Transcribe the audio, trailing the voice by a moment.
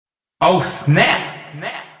Oh, snap!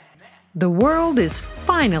 The world is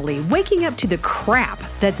finally waking up to the crap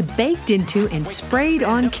that's baked into and sprayed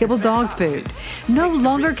on kibble dog food. No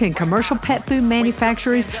longer can commercial pet food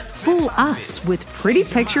manufacturers fool us with pretty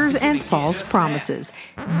pictures and false promises.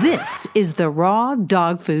 This is the raw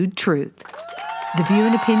dog food truth. The view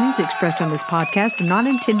and opinions expressed on this podcast are not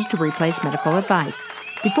intended to replace medical advice.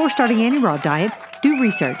 Before starting any raw diet, do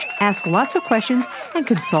research, ask lots of questions, and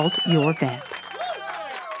consult your vet.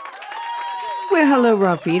 Well, hello,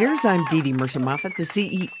 Raw Feeders. I'm Dee Dee Mercer-Moffat, the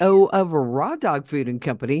CEO of Raw Dog Food and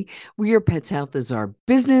Company, where your pet's health is our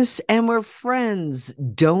business and we're friends.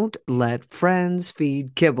 Don't let friends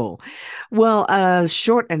feed kibble. Well, a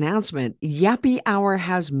short announcement. Yappy Hour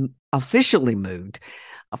has officially moved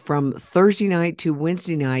from Thursday night to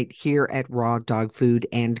Wednesday night here at Raw Dog Food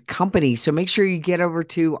and Company. So make sure you get over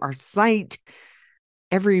to our site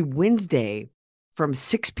every Wednesday from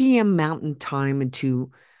 6 p.m. Mountain Time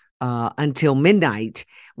until midnight,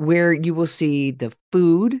 where you will see the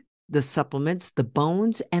food, the supplements, the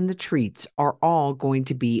bones, and the treats are all going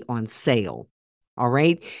to be on sale. All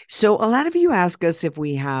right. So a lot of you ask us if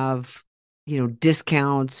we have,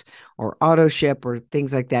 discounts or auto ship or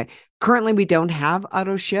things like that. Currently, we don't have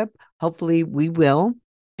auto ship. Hopefully we will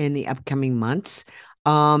in the upcoming months.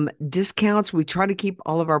 Discounts, we try to keep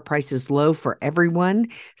all of our prices low for everyone.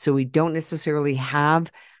 So we don't necessarily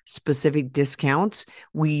have specific discounts.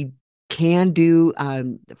 We can do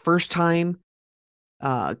first time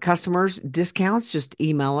customers discounts. Just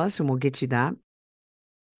email us and we'll get you that.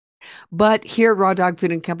 But here at Raw Dog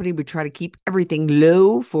Food and Company, we try to keep everything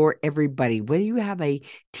low for everybody, whether you have a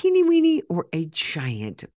teeny weeny or a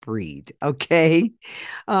giant breed. Okay.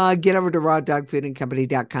 Get over to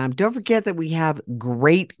rawdogfoodandcompany.com. Don't forget that we have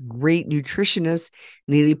great nutritionists.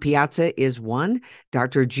 Neely Piazza is one.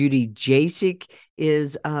 Dr. Judy Jasek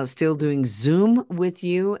is still doing Zoom with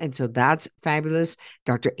you. And so that's fabulous.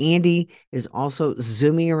 Dr. Andy is also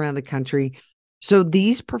Zooming around the country. So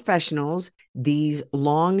these professionals, these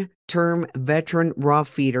long-term veteran raw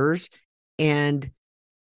feeders and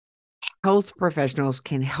health professionals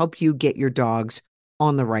can help you get your dogs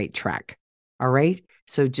on the right track. All right.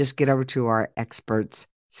 So just get over to our experts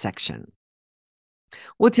section.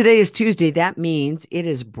 Well, today is Tuesday. That means it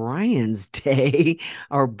is Brian's day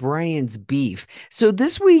or Brian's beef. So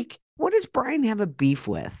this week, what does Brian have a beef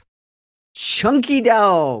with? Chunky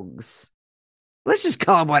dogs. Let's just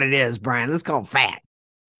call them what it is, Brian. Let's call them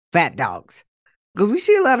fat dogs. Because we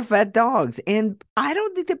see a lot of fat dogs. And I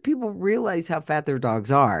don't think that people realize how fat their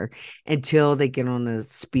dogs are until they get on a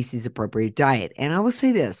species appropriate diet. And I will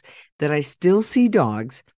say this, that I still see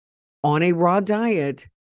dogs on a raw diet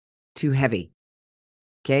too heavy.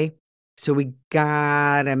 Okay. So we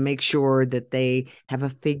gotta make sure that they have a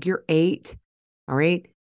figure 8. All right.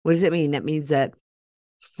 What does it mean? That means that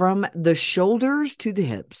from the shoulders to the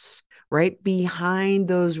hips, right behind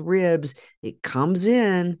those ribs, it comes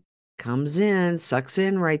in, sucks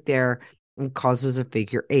in right there and causes a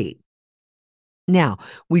figure 8. Now,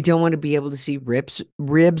 we don't want to be able to see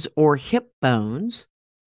ribs or hip bones,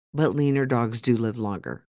 but leaner dogs do live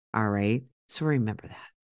longer. All right. So remember that.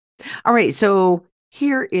 All right. So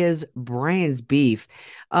here is Brian's beef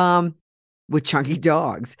with chunky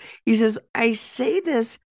dogs. He says, I say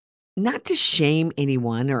this not to shame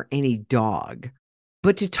anyone or any dog,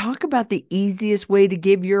 but to talk about the easiest way to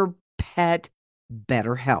give your pet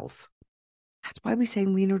better health. That's why we say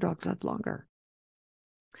leaner dogs live longer.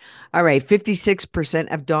 All right,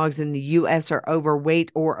 56% of dogs in the U.S. are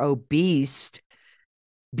overweight or obese.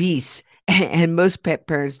 And most pet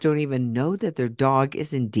parents don't even know that their dog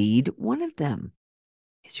is indeed one of them.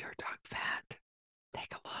 Is your dog fat?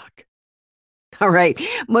 Take a look. All right,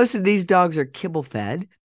 most of these dogs are kibble fed,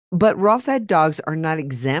 but raw fed dogs are not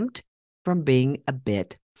exempt from being a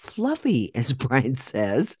bit fluffy, as Brian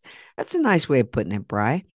says. That's a nice way of putting it,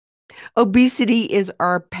 Bri. Obesity is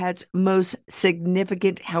our pet's most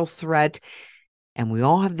significant health threat, and we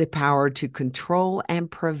all have the power to control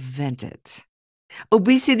and prevent it.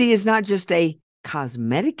 Obesity is not just a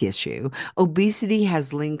cosmetic issue. Obesity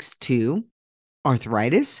has links to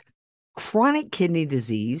arthritis, chronic kidney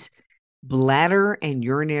disease, bladder and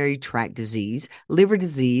urinary tract disease, liver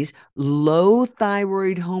disease, low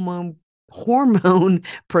thyroid hormone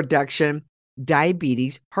production,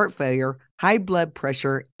 diabetes, heart failure, high blood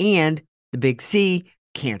pressure, and the big C,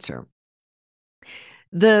 cancer.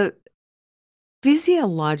 The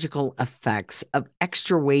physiological effects of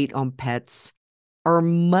extra weight on pets are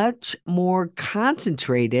much more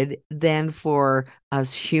concentrated than for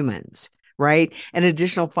us humans, right? An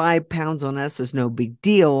additional 5 pounds on us is no big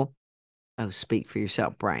deal. Oh, speak for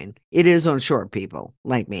yourself, Brian. It is on short people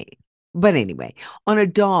like me. But anyway, on a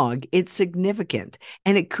dog, it's significant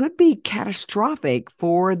and it could be catastrophic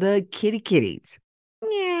for the kitties.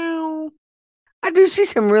 Meow. I do see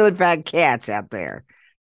some really fat cats out there.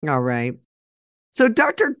 All right. So,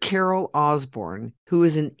 Dr. Carol Osborne, who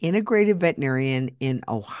is an integrative veterinarian in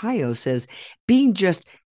Ohio, says being just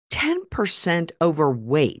 10%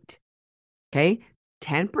 overweight, okay,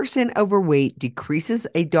 10% overweight decreases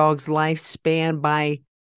a dog's lifespan by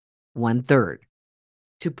 1/3.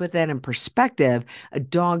 To put that in perspective, a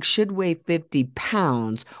dog should weigh 50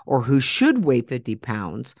 pounds, or who should weigh 50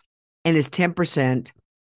 pounds, and is 10%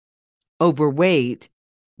 overweight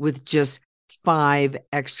with just 5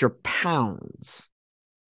 extra pounds.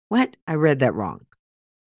 What? I read that wrong.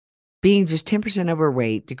 Being just 10%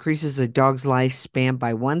 overweight decreases a dog's lifespan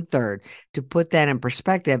by 1/3. To put that in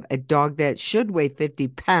perspective, a dog that should weigh 50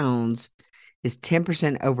 pounds is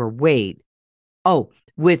 10% overweight. Oh,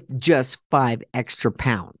 with just 5 extra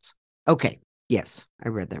pounds. Okay. Yes, I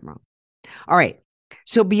read that wrong. All right.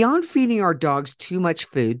 So beyond feeding our dogs too much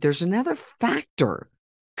food, there's another factor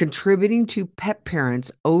contributing to pet parents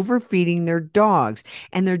overfeeding their dogs,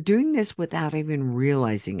 and they're doing this without even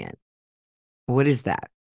realizing it. What is that?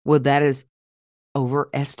 Well, that is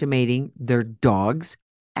overestimating their dog's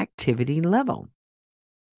activity level.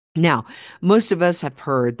 Now, most of us have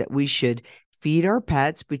heard that we should feed our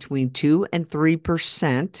pets between 2 and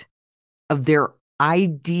 3% of their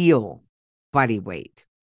ideal body weight.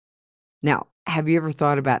 Now, have you ever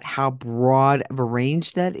thought about how broad of a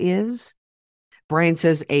range that is? Brian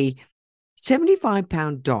says a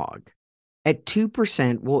 75-pound dog at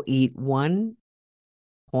 2% will eat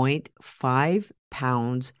 1.5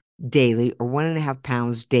 pounds daily, or 1.5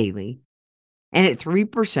 pounds daily. And at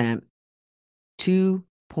 3%,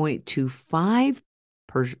 2.25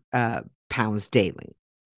 pounds daily.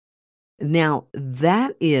 Now,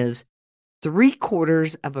 that is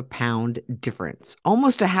 3/4 of a pound difference,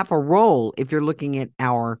 almost a half a roll if you're looking at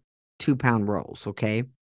our 2-pound rolls, okay?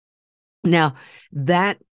 Now,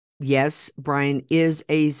 that, yes, Brian, is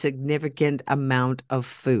a significant amount of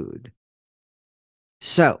food.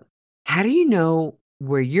 So, how do you know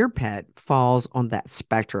where your pet falls on that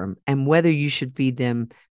spectrum and whether you should feed them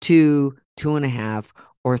 2, 2.5,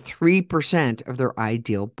 or 3% of their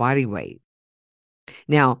ideal body weight?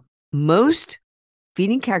 Now, most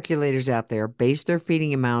feeding calculators out there base their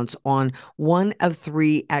feeding amounts on one of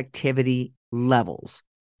 3 activity levels.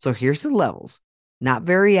 So here's the levels: not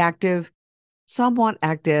very active, somewhat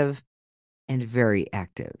active, and very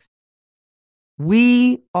active.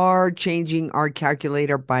 We are changing our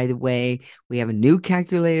calculator, by the way. We have a new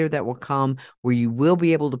calculator that will come where you will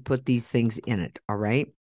be able to put these things in it, all right?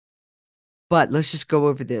 But let's just go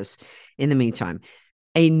over this in the meantime.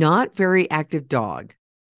 A not very active dog,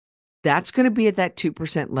 that's going to be at that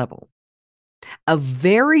 2% level. A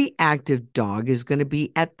very active dog is going to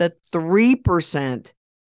be at the 3%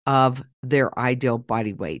 of their ideal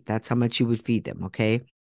body weight. That's how much you would feed them, okay?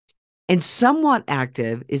 And somewhat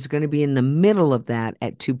active is going to be in the middle of that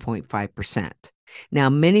at 2.5%. Now,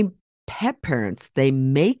 many pet parents, they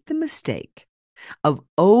make the mistake of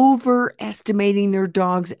overestimating their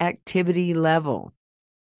dog's activity level.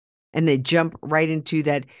 And they jump right into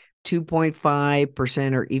that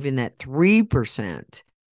 2.5% or even that 3%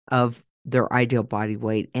 of their ideal body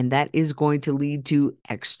weight. And that is going to lead to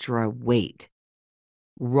extra weight.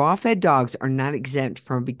 Raw-fed dogs are not exempt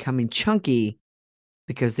from becoming chunky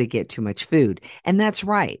because they get too much food. And that's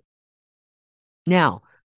right. Now,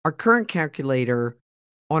 our current calculator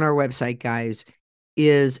on our website, guys,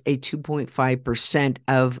 is a 2.5%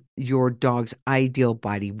 of your dog's ideal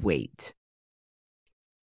body weight.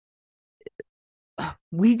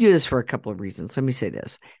 We do this for a couple of reasons. Let me say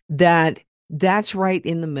this, that's right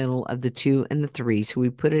in the middle of the 2 and the 3. So we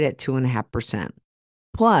put it at 2.5%.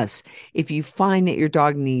 Plus, if you find that your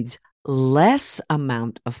dog needs less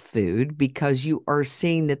amount of food because you are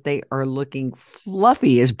seeing that they are looking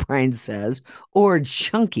fluffy, as Brian says, or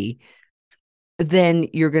chunky, then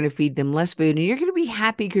you're going to feed them less food and you're going to be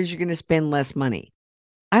happy because you're going to spend less money.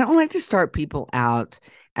 I don't like to start people out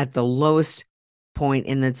at the lowest point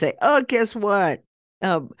and then say, oh, guess what?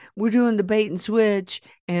 We're doing the bait and switch,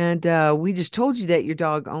 and we just told you that your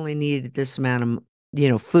dog only needed this amount of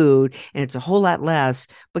food, and it's a whole lot less.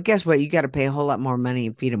 But guess what? You got to pay a whole lot more money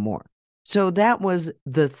and feed them more. So that was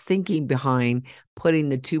the thinking behind putting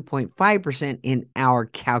the 2.5% in our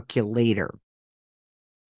calculator.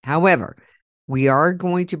 However, we are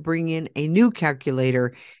going to bring in a new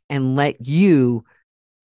calculator and let you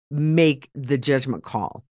make the judgment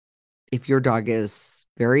call. If your dog is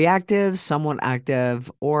very active, somewhat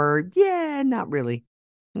active, or not really.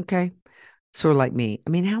 Okay. Sort of like me. I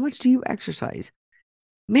mean, how much do you exercise?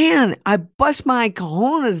 man, I bust my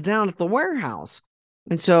cojones down at the warehouse.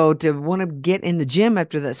 And so to want to get in the gym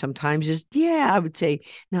after that sometimes I would say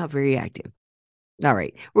not very active. All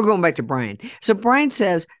right, we're going back to Brian. So Brian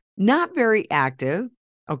says, not very active.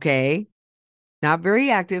 Okay. Not very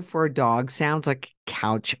active for a dog sounds like a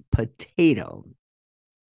couch potato.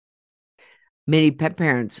 Many pet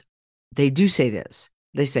parents, they do say this.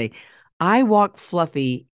 They say, I walk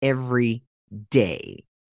Fluffy every day.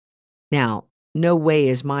 Now, no way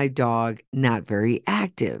is my dog not very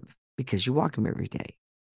active because you walk him every day.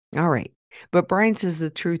 All right. But Brian says the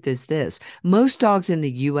truth is this. Most dogs in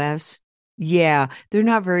the US, they're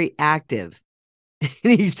not very active.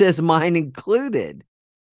 And he says mine included.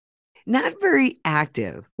 Not very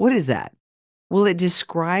active. What is that? Well, it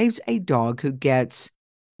describes a dog who gets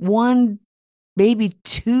one, maybe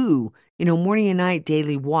two, morning and night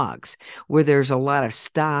daily walks where there's a lot of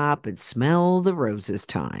stop and smell the roses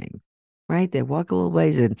time, right? They walk a little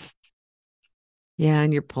ways and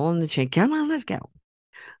you're pulling the chain. Come on, let's go.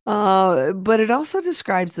 But it also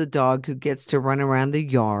describes the dog who gets to run around the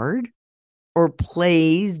yard or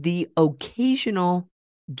plays the occasional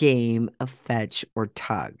game of fetch or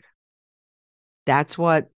tug. That's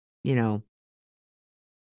what, not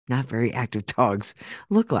very active dogs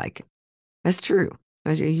look like. That's true.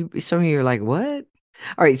 Some of you are like, what?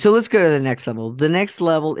 All right, so let's go to the next level. The next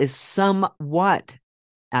level is somewhat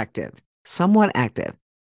active. Somewhat active.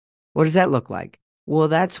 What does that look like? Well,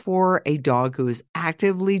 that's for a dog who is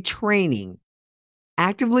actively training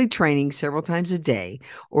several times a day,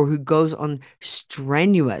 or who goes on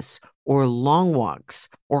strenuous or long walks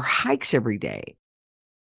or hikes every day.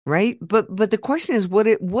 Right? But the question is, what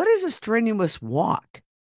is a strenuous walk?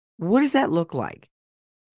 What does that look like?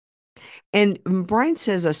 And Brian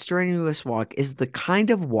says a strenuous walk is the kind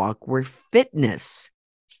of walk where fitness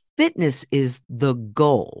is the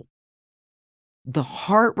goal. The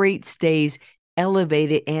heart rate stays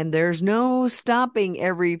elevated and there's no stopping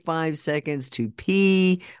every 5 seconds to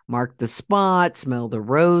pee, mark the spot, smell the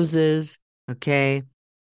roses. Okay.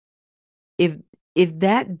 If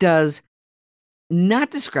that does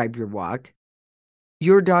not describe your walk,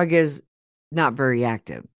 your dog is not very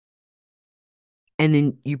active. And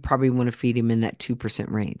then you probably want to feed him in that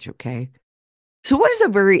 2% range, okay? So what is a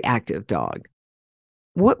very active dog?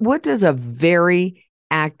 What does a very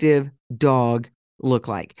active dog look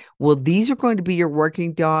like? Well, these are going to be your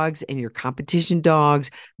working dogs and your competition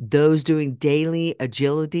dogs, those doing daily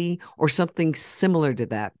agility or something similar to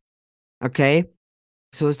that, okay?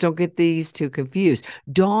 So let's don't get these too confused.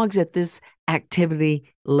 Dogs at this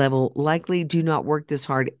activity level likely do not work this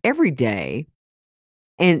hard every day,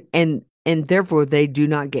 and therefore they do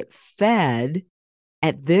not get fed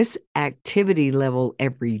at this activity level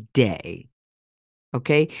every day.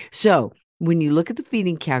 Okay, so when you look at the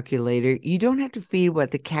feeding calculator, you don't have to feed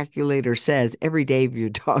what the calculator says every day of your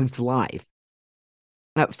dog's life.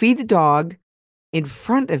 Feed the dog in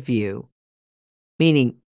front of you,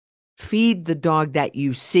 meaning feed the dog that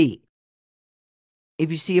you see. If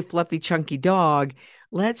you see a fluffy, chunky dog,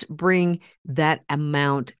 let's bring that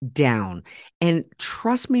amount down. And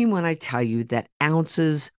trust me when I tell you that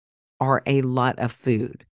ounces are a lot of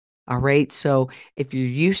food. All right. So if you're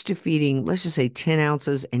used to feeding, let's just say 10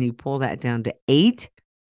 ounces and you pull that down to 8,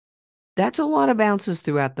 that's a lot of ounces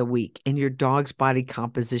throughout the week. And your dog's body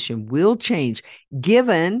composition will change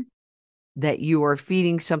given that you are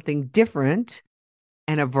feeding something different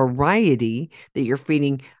and a variety, that you're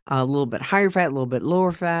feeding a little bit higher fat, a little bit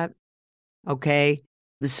lower fat. Okay.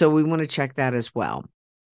 So we want to check that as well.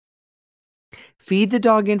 Feed the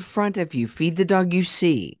dog in front of you. Feed the dog you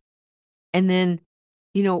see. And then,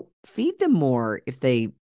 feed them more if they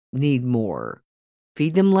need more.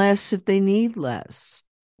 Feed them less if they need less.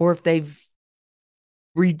 Or if they've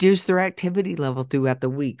reduced their activity level throughout the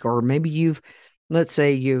week. Or maybe let's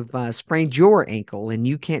say you've sprained your ankle and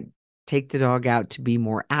you can't take the dog out to be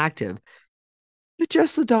more active.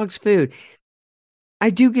 Adjust the dog's food. I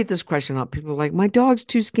do get this question a lot. People are like, my dog's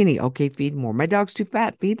too skinny. Okay, feed more. My dog's too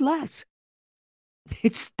fat. Feed less.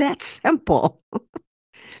 It's that simple.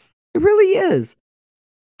 It really is.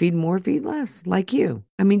 Feed more, feed less, like you.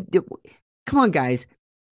 I mean, come on, guys.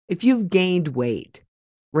 If you've gained weight,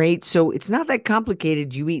 right? So it's not that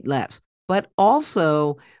complicated. You eat less. But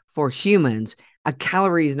also for humans, a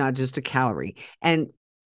calorie is not just a calorie. And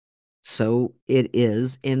so it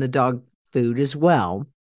is in the dog food as well.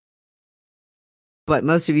 But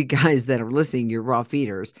most of you guys that are listening, you're raw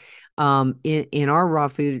feeders. In our raw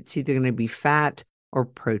food, it's either going to be fat or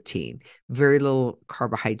protein. Very little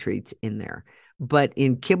carbohydrates in there. But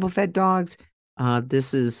in kibble-fed dogs,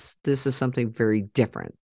 this is something very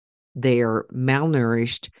different. They are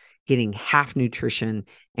malnourished. getting half nutrition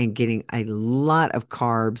and getting a lot of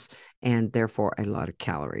carbs and therefore a lot of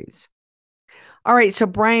calories. All right, so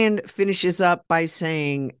Brian finishes up by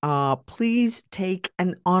saying, please take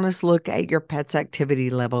an honest look at your pet's activity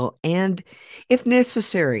level and, if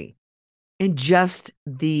necessary, adjust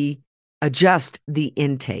the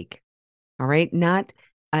intake. All right, not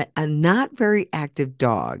a not very active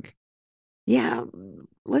dog. Yeah,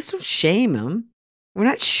 let's not shame them. We're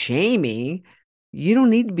not shaming. You don't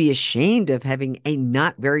need to be ashamed of having a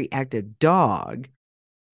not very active dog.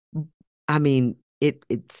 I mean,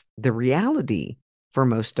 it's the reality for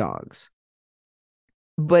most dogs.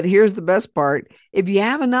 But here's the best part. If you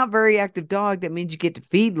have a not very active dog, that means you get to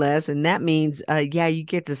feed less. And that means, you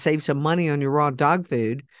get to save some money on your raw dog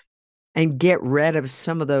food and get rid of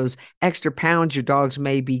some of those extra pounds your dogs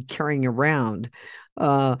may be carrying around.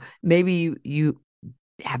 Maybe you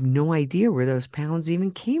have no idea where those pounds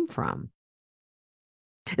even came from.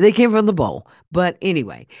 They came from the bowl. But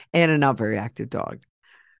anyway, and a not very active dog.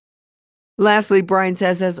 Lastly, Brian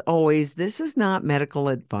says, as always, this is not medical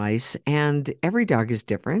advice, and every dog is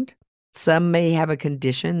different. Some may have a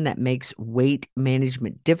condition that makes weight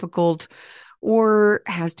management difficult or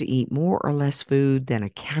has to eat more or less food than a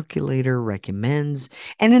calculator recommends.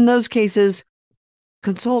 And in those cases,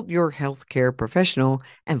 consult your healthcare professional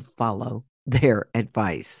and follow their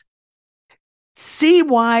advice.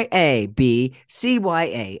 CYA, B,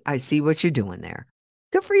 CYA. I see what you're doing there.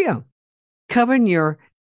 Good for you. Covering your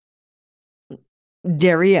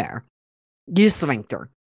derriere, your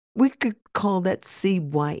sphincter. We could call that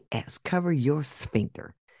CYS, cover your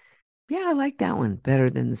sphincter. Yeah, I like that one better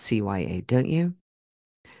than the CYA, don't you?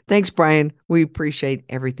 Thanks, Brian. We appreciate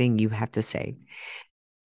everything you have to say.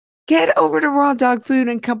 Get over to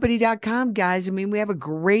rawdogfoodandcompany.com, guys. I mean, we have a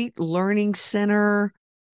great learning center.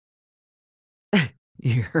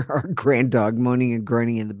 You're our grand dog moaning and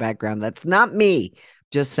groaning in the background. That's not me.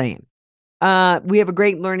 Just saying. We have a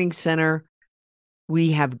great learning center.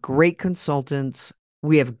 We have great consultants.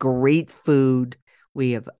 We have great food.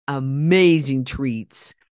 We have amazing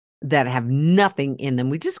treats that have nothing in them.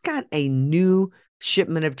 We just got a new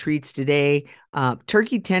shipment of treats today.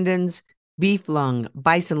 Turkey tendons, beef lung,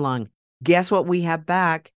 bison lung. Guess what we have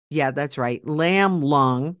back? Yeah, that's right. Lamb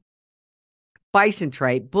lung, bison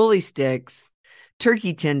tripe, bully sticks,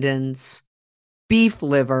 turkey tendons, beef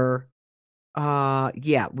liver.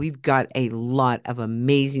 We've got a lot of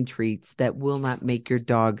amazing treats that will not make your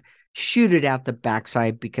dog shoot it out the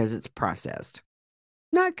backside because it's processed.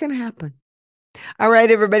 Not going to happen. All right,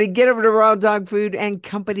 everybody, get over to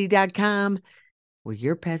rawdogfoodandcompany.com, where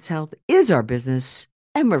your pet's health is our business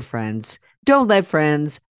and we're friends. Don't let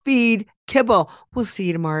friends feed kibble. We'll see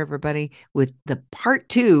you tomorrow, everybody, with the part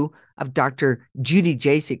 2 of Dr. Judy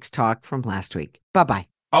Jasik's talk from last week. Bye-bye.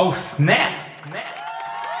 Oh, snap.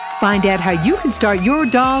 Find out how you can start your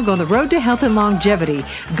dog on the road to health and longevity.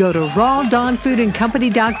 Go to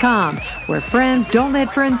rawdogfoodandcompany.com, where friends don't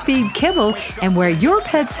let friends feed kibble and where your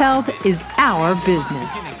pet's health is our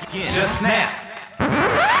business. Just snap.